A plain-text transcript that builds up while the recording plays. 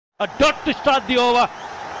A dot to start the over.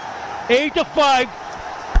 8 of 5.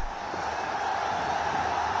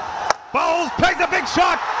 Bowles plays a big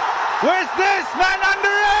shot. Where's this? Man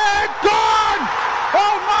under it. Gone!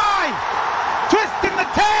 Oh my! Twisting the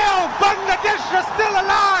tail. Bangladesh are still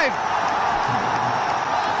alive.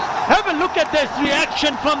 Have a look at this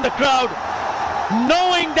reaction from the crowd.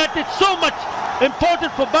 Knowing that it's so much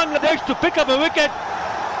important for Bangladesh to pick up a wicket.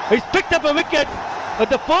 He's picked up a wicket. But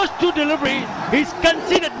the first two deliveries, he's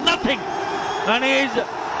conceded nothing. And he's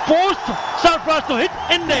forced Sarfraz to hit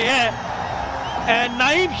in the air. And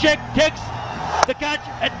Naeem Sheikh takes the catch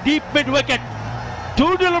at deep mid-wicket.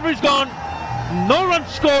 Two deliveries gone, no runs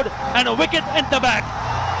scored, and a wicket in the back.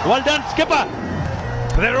 Well done, skipper.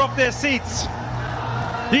 They're off their seats.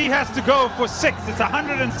 He has to go for 6. It's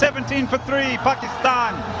 117 for 3,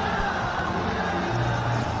 Pakistan.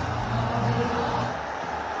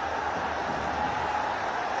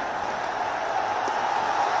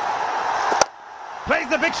 Plays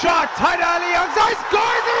the big shot. Hyder Ali on side.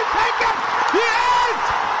 Scores. He take it. He is.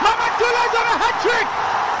 Mahmudullah's on a hat trick.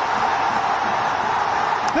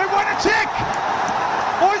 They want to check.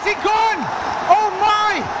 Or is he gone? Oh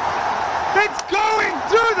my. It's going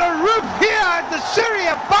through the roof here at the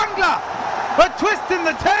Sharia Bangla. A twist in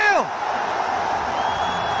the tail.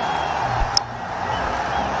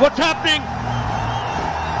 What's happening?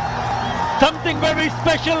 Something very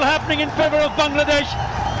special happening in favor of Bangladesh.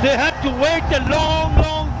 They had to wait a long,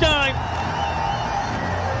 long time.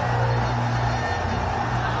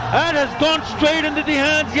 And has gone straight into the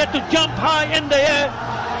hands. He had to jump high in the air.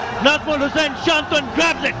 Nazmul Hussain Shantan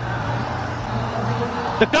grabs it.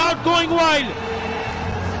 The crowd going wild.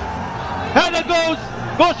 Header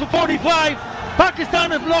goes for 45. Pakistan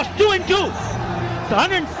have lost 2 and 2. It's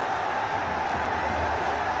 100.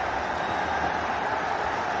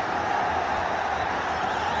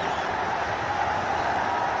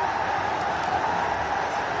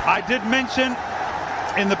 I did mention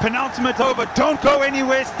in the penultimate over, don't go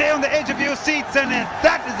anywhere, stay on the edge of your seats, and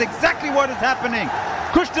that is exactly what is happening.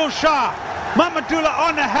 Kushdil Shah,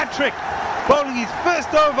 Mahmudullah on a hat-trick, bowling his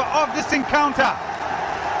first over of this encounter.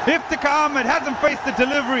 Iftikhar Ahmed hasn't faced the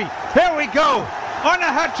delivery. Here we go, on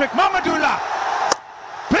a hat-trick, Mahmudullah.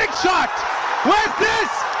 Big shot, where's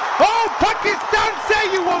this? Oh, Pakistan say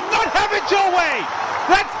you will not have it your way.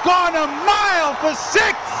 That's gone a mile for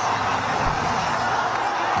 6.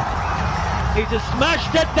 He just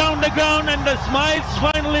smashed that down the ground, and the smiles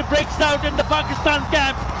finally breaks out in the Pakistan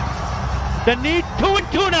camp. They need 2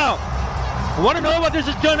 and 2 now. Want to know what this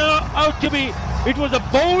is turning out to be? It was a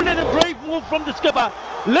bold and a brave move from the skipper.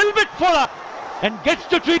 Little bit fuller, and gets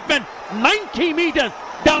to treatment 90 meters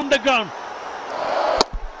down the ground.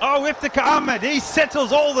 Oh, Iftikhar Ahmed, he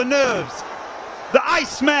settles all the nerves. The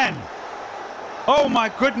Iceman. Oh my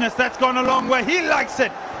goodness, that's gone a long way. He likes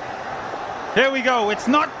it. Here we go. It's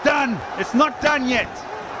not done. It's not done yet.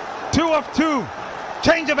 2 of 2.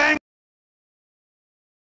 Change of angle.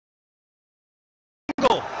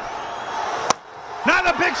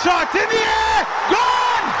 Another big shot in the air.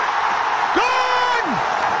 Gone. Gone.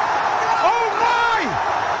 Oh my.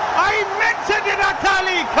 I mentioned it,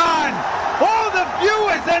 Atali Khan. All the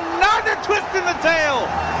viewers, another twist in the tail.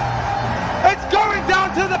 It's going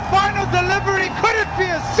down to the final delivery. Could it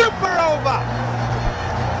be a super over?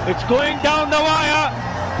 It's going down the wire.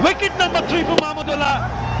 Wicket number 3 for Mahmudullah.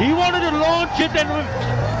 He wanted to launch it and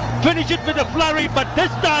finish it with a flurry, but this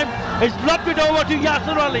time he's lobbed it over to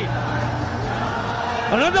Yasir Ali.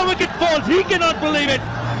 Another wicket falls. He cannot believe it.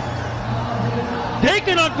 They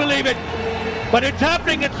cannot believe it. But it's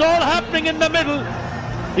happening. It's all happening in the middle.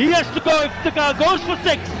 He has to go. If the car goes for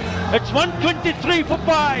 6, it's 123 for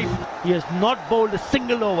 5. He has not bowled a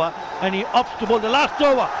single over, and he opts to bowl the last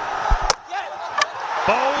over.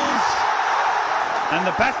 Bowls, and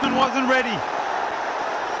the batsman wasn't ready.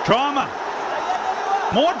 Drama.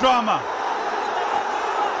 More drama.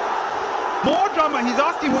 More drama. He's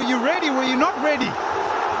asking, were you ready? Were you not ready?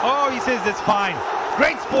 Oh, he says it's fine.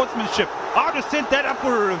 Great sportsmanship. I would have sent that up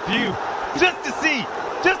for a review. Just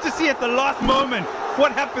to see at the last moment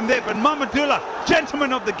what happened there. But Mahmudullah,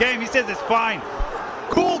 gentleman of the game, he says it's fine.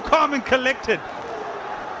 Cool, calm and collected.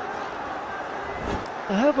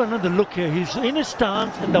 I have another look here. He's in his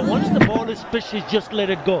stance, and once the ball is pitched, he's just let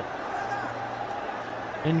it go.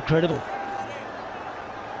 Incredible.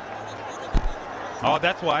 Oh,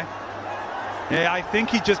 that's why. Yeah, I think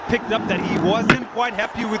he just picked up that he wasn't quite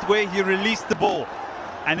happy with where he released the ball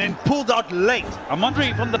and then pulled out late. I'm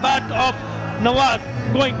wondering from the bat of Nawaz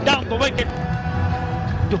going down the wicket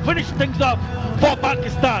to finish things off for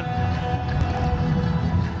Pakistan.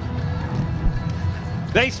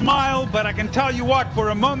 They smile, but I can tell you what, for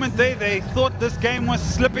a moment they thought this game was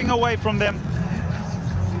slipping away from them.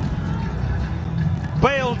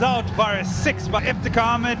 Bailed out by a 6 by Iftikhar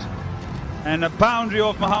Ahmed and a boundary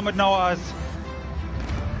off Mohammad Nawaz.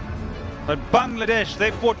 But Bangladesh,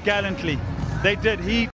 they fought gallantly. They did.